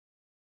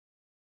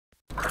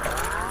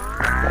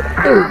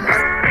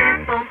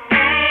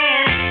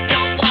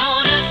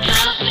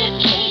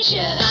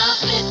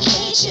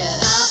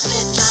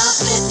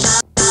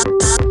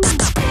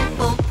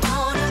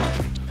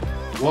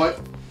What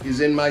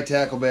is in my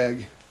tackle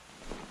bag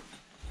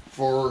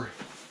for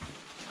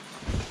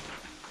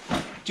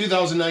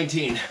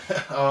 2019?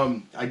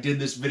 I did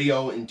this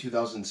video in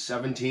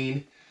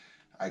 2017.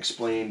 I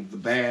explained the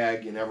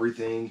bag and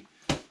everything.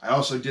 I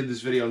also did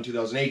this video in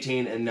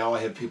 2018, and now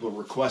I have people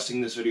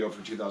requesting this video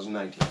for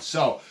 2019.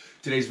 So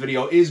today's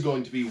video is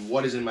going to be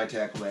what is in my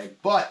tackle bag.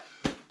 But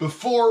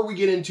before we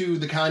get into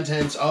the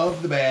contents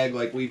of the bag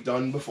like we've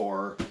done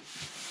before,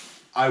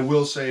 I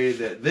will say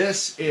that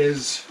this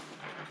is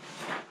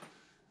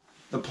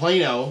the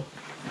Plano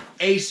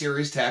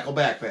A-Series tackle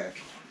backpack.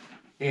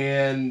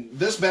 And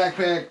this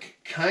backpack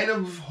kind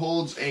of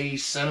holds a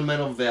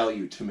sentimental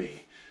value to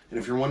me. And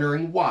if you're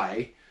wondering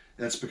why,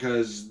 that's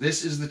because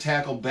this is the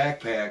tackle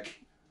backpack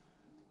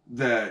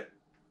that,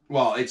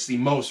 well, it's the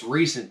most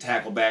recent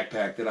tackle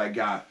backpack that I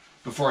got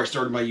before I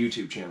started my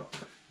YouTube channel.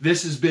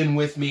 This has been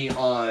with me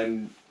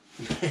on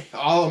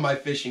all of my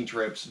fishing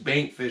trips,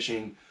 bank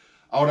fishing,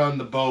 out on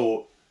the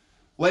boat,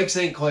 Lake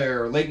St.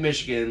 Clair, Lake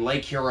Michigan,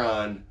 Lake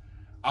Huron,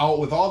 out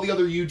with all the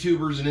other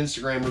YouTubers and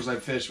Instagrammers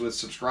I've fished with,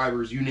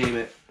 subscribers, you name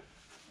it.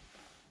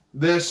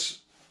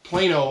 This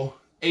Plano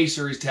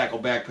A-Series tackle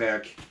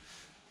backpack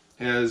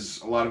has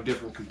a lot of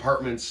different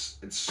compartments.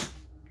 It's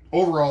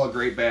overall a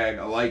great bag.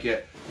 I like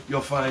it. You'll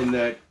find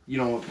that, you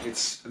know, I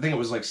think it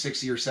was like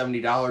 $60 or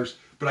 $70,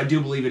 but I do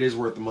believe it is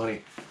worth the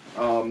money.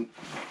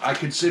 I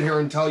could sit here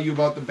and tell you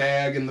about the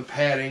bag and the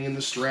padding and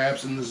the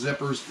straps and the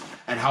zippers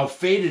and how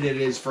faded it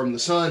is from the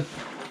sun,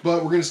 but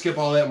we're going to skip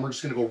all that and we're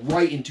just going to go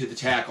right into the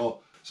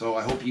tackle. So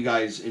I hope you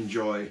guys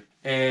enjoy.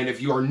 And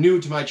if you are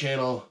new to my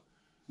channel,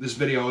 this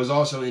video is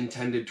also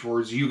intended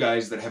towards you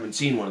guys that haven't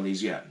seen one of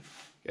these yet.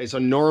 Okay, so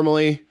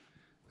normally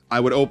I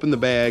would open the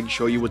bag,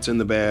 show you what's in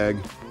the bag,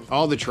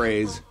 all the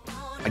trays.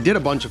 I did a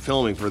bunch of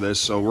filming for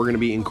this, so we're going to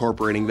be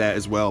incorporating that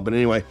as well. But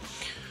anyway,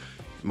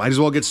 might as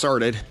well get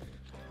started.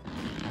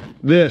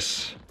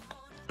 This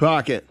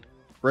pocket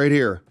right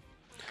here.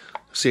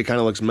 See, it kind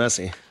of looks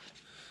messy.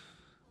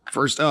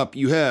 First up,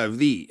 you have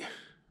the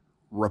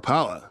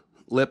Rapala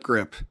lip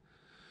grip.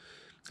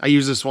 I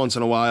use this once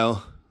in a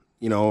while,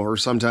 you know, or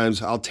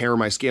sometimes I'll tear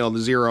my scale to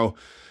 0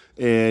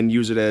 and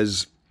use it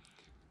as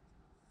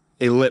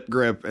a lip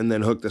grip and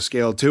then hook the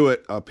scale to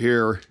it up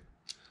here.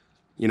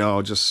 You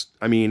know, just,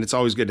 I mean, it's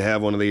always good to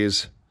have one of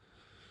these.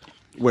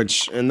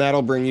 And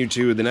that'll bring you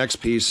to the next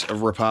piece of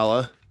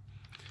Rapala,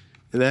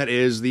 and that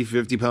is the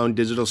 50-pound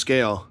digital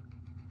scale.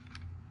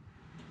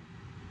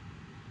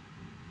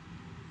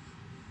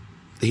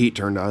 The heat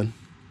turned on.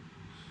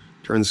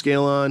 Turn the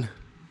scale on.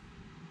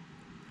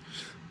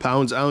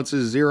 Pounds,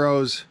 ounces,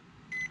 zeros.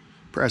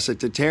 Press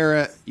it to tare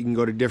it. You can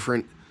go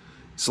to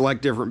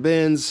select different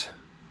bins.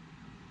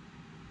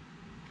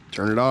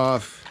 Turn it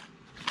off.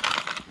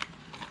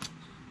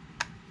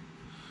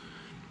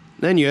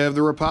 Then you have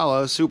the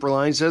Rapala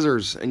Superline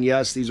scissors. And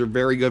yes, these are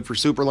very good for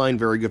Superline,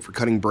 very good for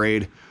cutting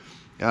braid.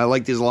 I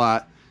like these a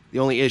lot. The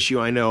only issue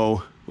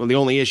the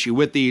only issue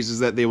with these is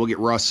that they will get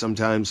rust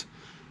sometimes.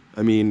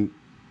 I mean,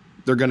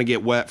 they're going to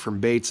get wet from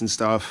baits and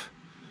stuff.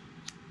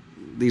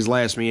 These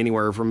last me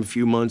anywhere from a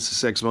few months to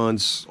 6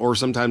 months, or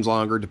sometimes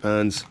longer,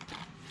 depends.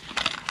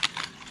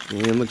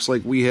 And looks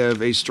like we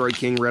have a Strike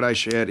King Red Eye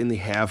Shad in the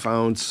 1/2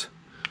 ounce,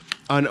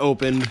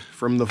 unopened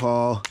from the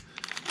fall,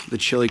 the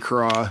Chili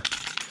Craw.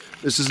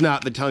 This is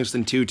not the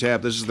tungsten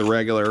 2-tap, this is the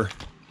regular,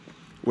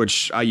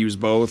 which I use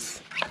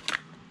both.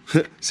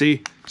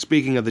 See,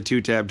 speaking of the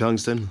 2-tap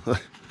tungsten,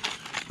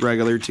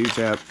 regular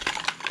 2-tap.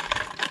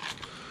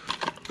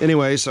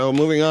 Anyway, so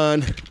moving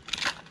on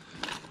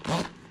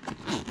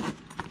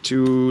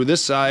to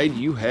this side,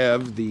 you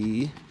have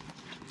you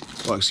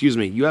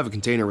have a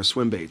container with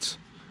swim baits.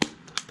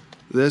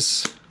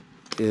 This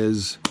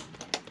is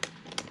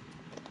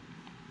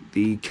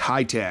the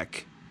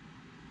Kitech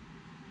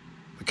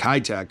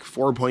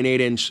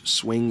 4.8-inch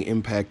swing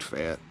impact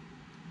fat.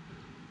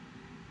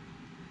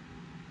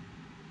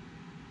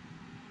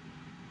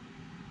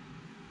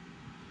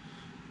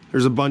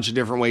 There's a bunch of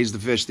different ways to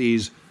fish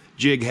these.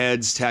 Jig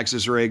heads,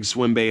 Texas rigs,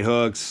 swim bait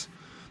hooks.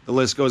 The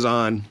list goes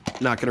on.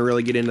 Not going to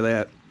really get into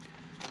that.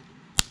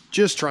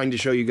 Just trying to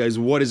show you guys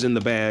what is in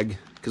the bag,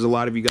 because a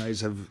lot of you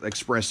guys have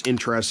expressed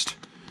interest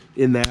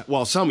in that.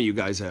 Well, some of you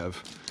guys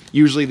have.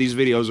 Usually these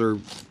videos are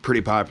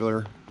pretty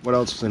popular. What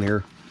else is in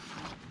here?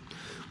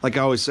 Like I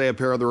always say, a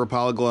pair of the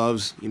Rapala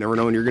gloves. You never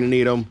know when you're going to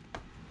need them.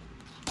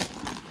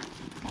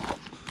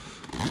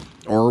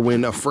 Or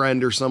when a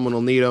friend or someone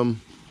will need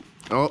them.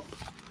 Oh,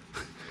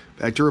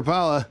 back to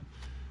Rapala.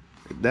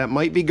 That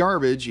might be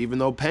garbage, even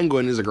though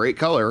penguin is a great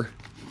color.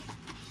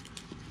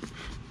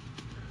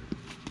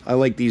 I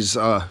like these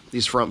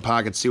front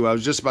pockets too. I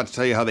was just about to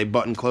tell you how they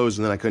button closed,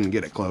 and then I couldn't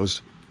get it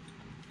closed.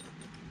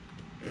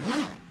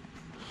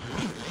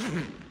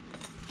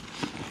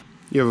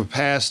 You have a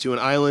pass to an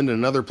island and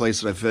another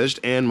place that I fished,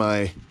 and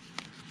my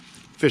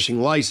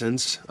fishing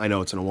license. I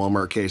know it's in a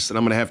Walmart case that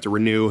I'm going to have to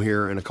renew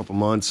here in a couple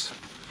months.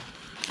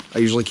 I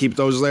usually keep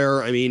those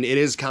there. I mean, it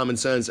is common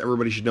sense.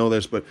 Everybody should know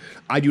this, but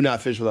I do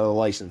not fish without a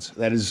license.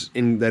 That is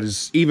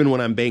even when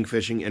I'm bank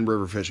fishing and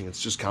river fishing.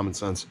 It's just common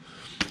sense.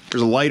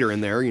 There's a lighter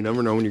in there. You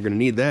never know when you're going to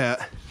need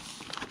that.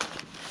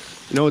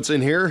 You know what's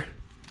in here?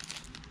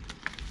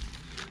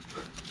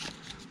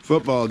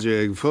 Football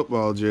jig,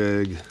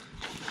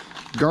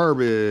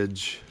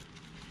 garbage.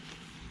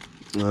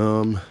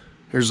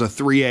 Here's a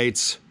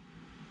 3/8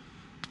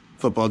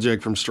 football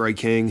jig from Strike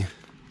King,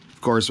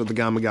 of course, with the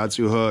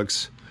Gamakatsu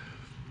hooks.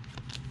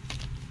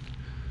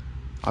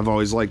 I've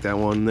always liked that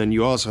one. Then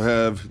you also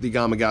have the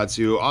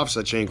Gamakatsu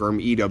offset shank-worm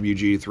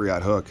EWG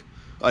 3/0 hook.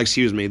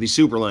 Excuse me, the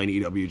Superline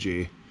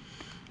EWG.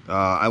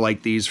 I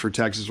like these for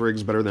Texas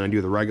rigs better than I do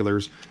the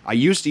regulars. I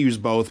used to use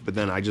both, but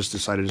then I just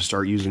decided to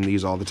start using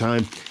these all the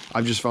time.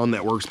 I've just found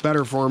that works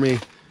better for me.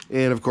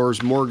 And of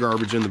course, more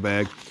garbage in the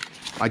bag.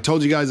 I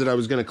told you guys that I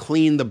was going to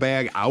clean the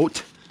bag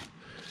out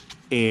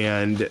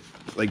and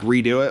like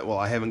redo it. Well,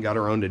 I haven't got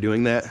around to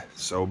doing that,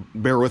 so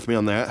bear with me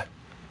on that.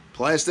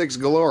 Plastics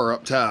galore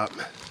up top.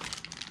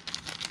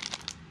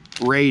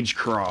 Rage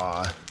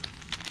Craw.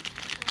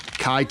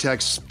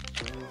 Kitex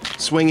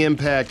Swing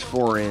Impact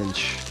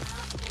 4-inch.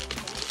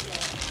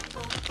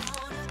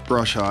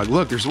 Brush Hog.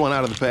 Look, there's one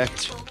out of the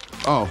package.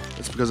 Oh,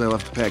 that's because I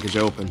left the package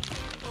open.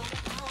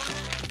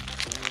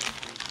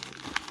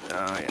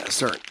 Oh yeah,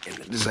 starting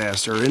in a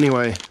disaster.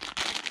 Anyway,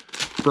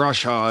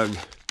 Brush Hog,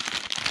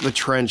 the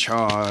Trench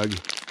Hog,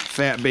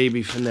 Fat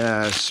Baby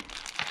Finesse,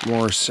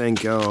 more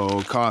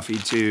Senko, Coffee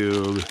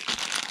Tube,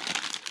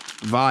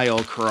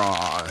 Vile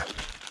Craw.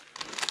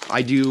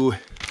 I do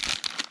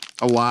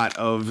a lot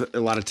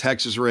of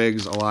Texas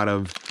rigs, a lot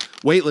of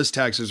weightless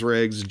Texas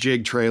rigs,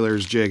 jig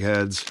trailers, jig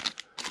heads.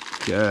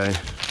 Okay.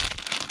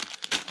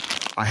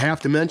 I have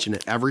to mention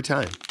it every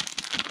time.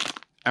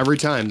 Every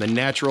time, the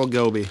natural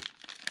goby.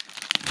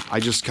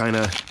 I just kind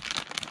of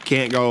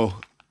can't go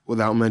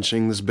without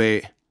mentioning this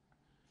bait.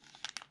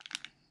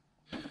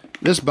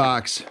 This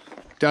box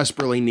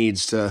desperately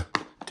needs to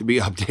be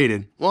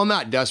updated. Well,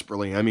 not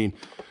desperately. I mean,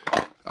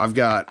 I've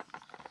got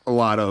a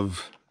lot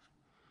of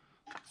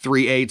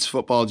 3/8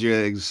 football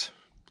jigs,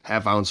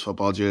 1/2 ounce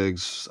football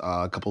jigs,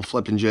 a couple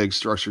flipping jigs,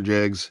 structure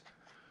jigs.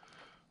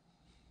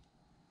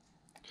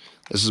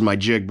 This is my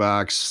jig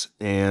box,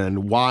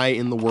 and why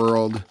in the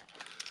world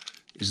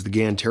is the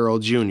Gantero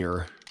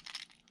Jr.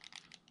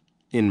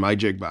 in my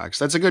jig box?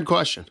 That's a good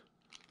question,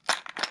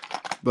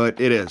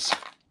 but it is.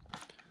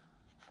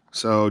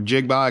 So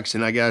jig box,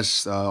 and I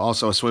guess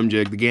also a swim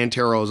jig. The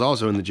Gantero is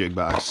also in the jig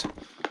box.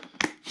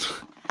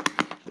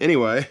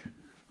 Anyway,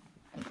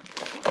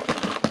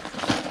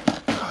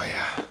 oh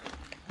yeah,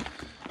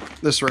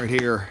 this right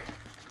here,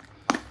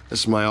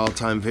 this is my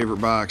all-time favorite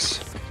box.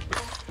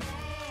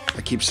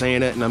 I keep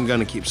saying it, and I'm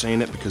gonna keep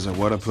saying it because of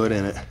what I put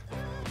in it.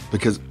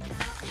 Because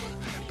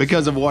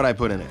of what I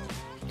put in it.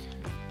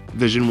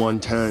 Vision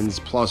 110s,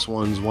 plus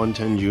ones,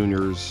 110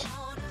 juniors,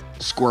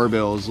 square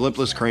bills,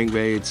 lipless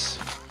crankbaits,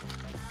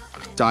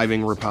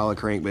 diving Rapala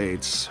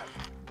crankbaits,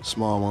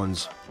 small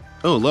ones.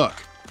 Oh, look.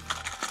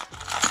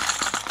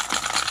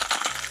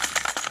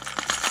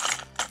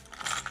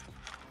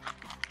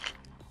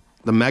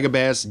 The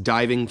MONSTERBASS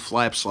diving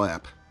flap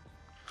slap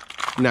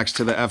next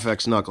to the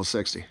FX Knuckle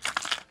 60.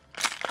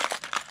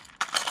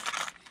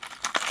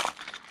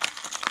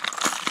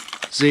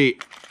 See,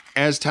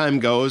 as time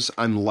goes,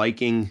 I'm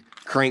liking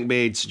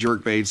crankbaits,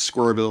 jerkbaits,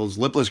 squirrelbills,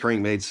 lipless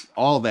crankbaits,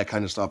 all of that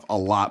kind of stuff a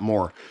lot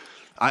more.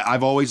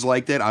 I've always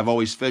liked it. I've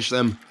always fished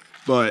them,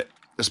 but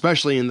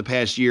especially in the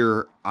past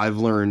year, I've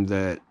learned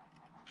that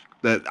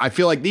I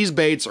feel like these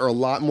baits are a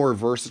lot more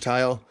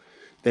versatile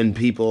than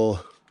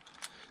people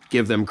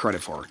give them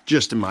credit for,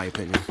 just in my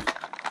opinion.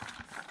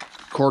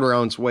 1/4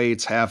 ounce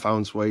weights, 1/2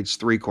 ounce weights,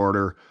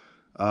 3/4,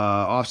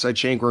 offside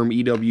shankworm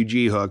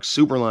EWG hooks,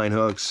 superline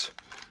hooks,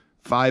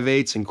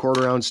 5/8 and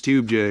 1/4 ounce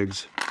tube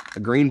jigs, a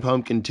green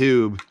pumpkin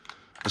tube,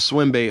 a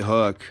swim bait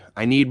hook.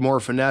 I need more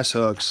finesse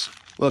hooks.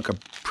 Look, a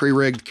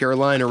pre-rigged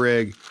Carolina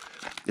rig.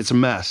 It's a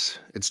mess.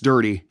 It's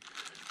dirty.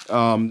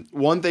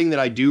 One thing that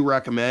I do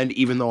recommend,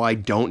 even though I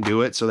don't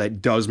do it, so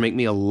that does make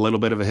me a little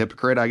bit of a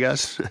hypocrite, I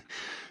guess,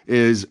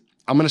 is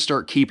I'm going to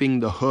start keeping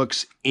the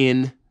hooks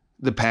in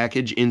the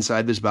package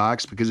inside this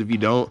box, because if you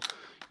don't,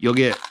 you'll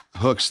get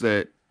hooks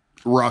that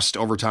rust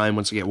over time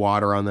once you get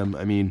water on them.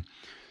 I mean,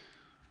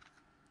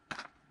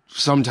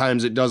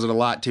 sometimes it does it a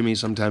lot to me,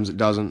 sometimes it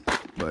doesn't,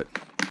 but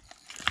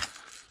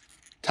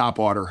top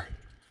water.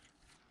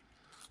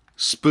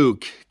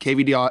 Spook,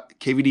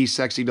 KVD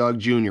Sexy Dog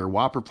Jr.,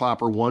 Whopper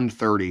Plopper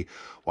 130,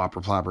 Whopper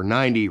Plopper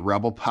 90,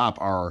 Rebel Pop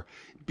R,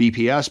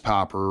 BPS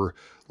Popper,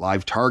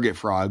 Live Target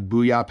Frog,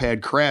 Booyah Pad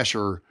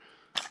Crasher,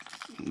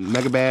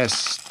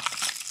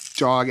 MONSTERBASS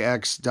Dog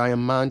X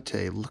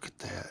Diamante. Look at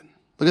that.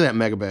 Look at that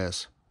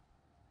MONSTERBASS.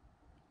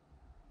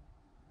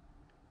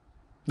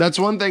 That's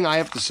one thing I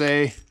have to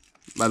say.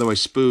 By the way,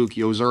 Spook,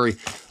 Yozuri.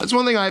 That's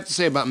one thing I have to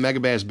say about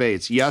MONSTERBASS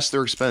baits. Yes,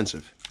 they're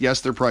expensive.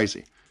 Yes, they're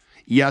pricey.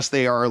 Yes,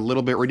 they are a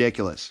little bit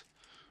ridiculous.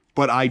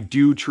 But I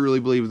do truly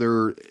believe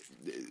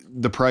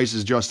the price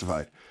is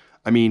justified.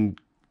 I mean,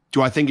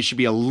 Do I think it should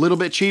be a little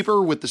bit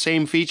cheaper with the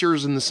same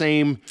features and the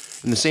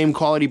same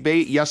quality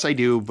bait? Yes, I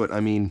do, but I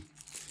mean,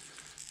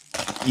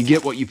 you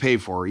get what you pay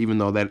for, even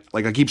though that,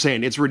 like I keep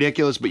saying, it's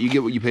ridiculous, but you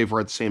get what you pay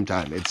for at the same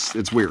time.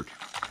 It's weird.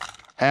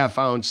 1/2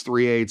 ounce,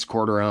 3/8,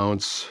 1/4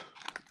 ounce,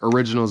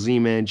 original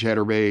Z-Man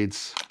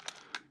chatterbaits,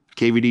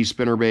 KVD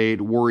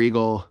spinnerbait, War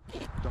Eagle.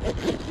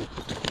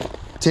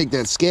 Take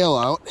that scale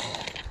out.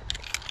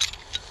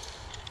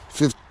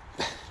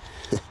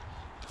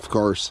 Of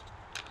course.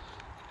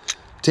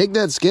 Take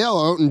that scale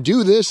out and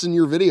do this in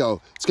your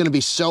video. It's going to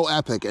be so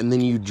epic. And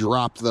then you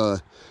drop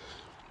the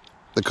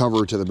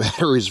cover to the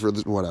batteries for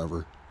the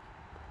whatever.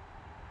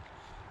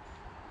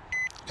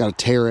 Got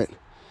to tear it.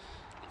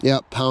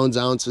 Yep, pounds,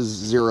 ounces,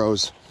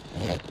 zeros.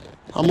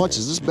 How much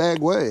does this bag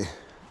weigh?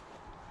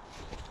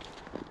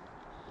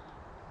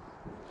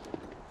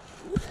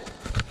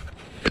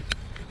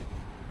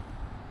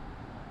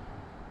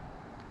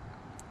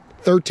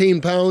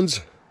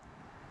 £13,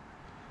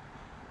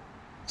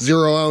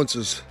 0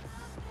 ounces.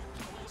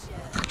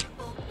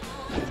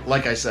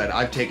 Like I said,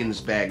 I've taken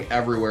this bag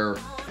everywhere.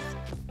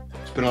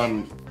 It's been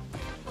on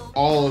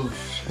all of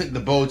the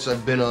boats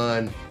I've been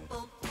on.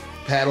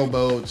 Paddle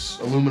boats,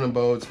 aluminum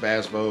boats,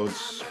 bass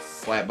boats,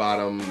 flat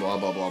bottom, blah,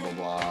 blah, blah, blah,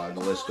 blah.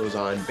 The list goes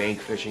on. Bank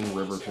fishing,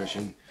 river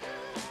fishing.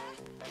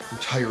 I'm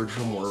tired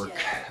from work.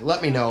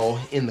 Let me know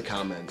in the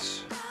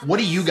comments. What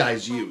do you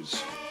guys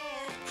use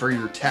for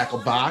your tackle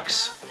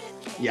box?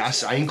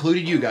 Yes, I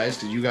included you guys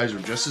because you guys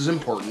are just as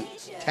important.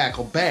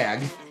 Tackle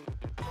bag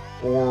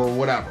or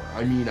whatever.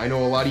 I mean, I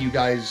know a lot of you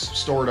guys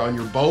store it on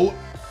your boat,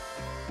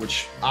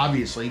 which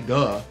obviously,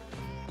 duh.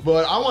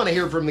 But I want to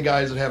hear from the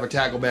guys that have a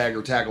tackle bag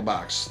or tackle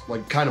box,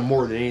 like kind of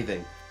more than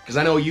anything, because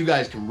I know you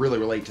guys can really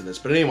relate to this.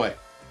 But anyway,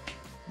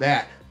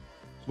 that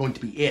is going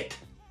to be it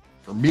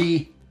for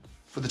me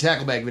for the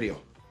tackle bag video.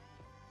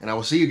 And I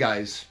will see you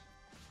guys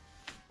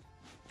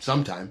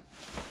sometime.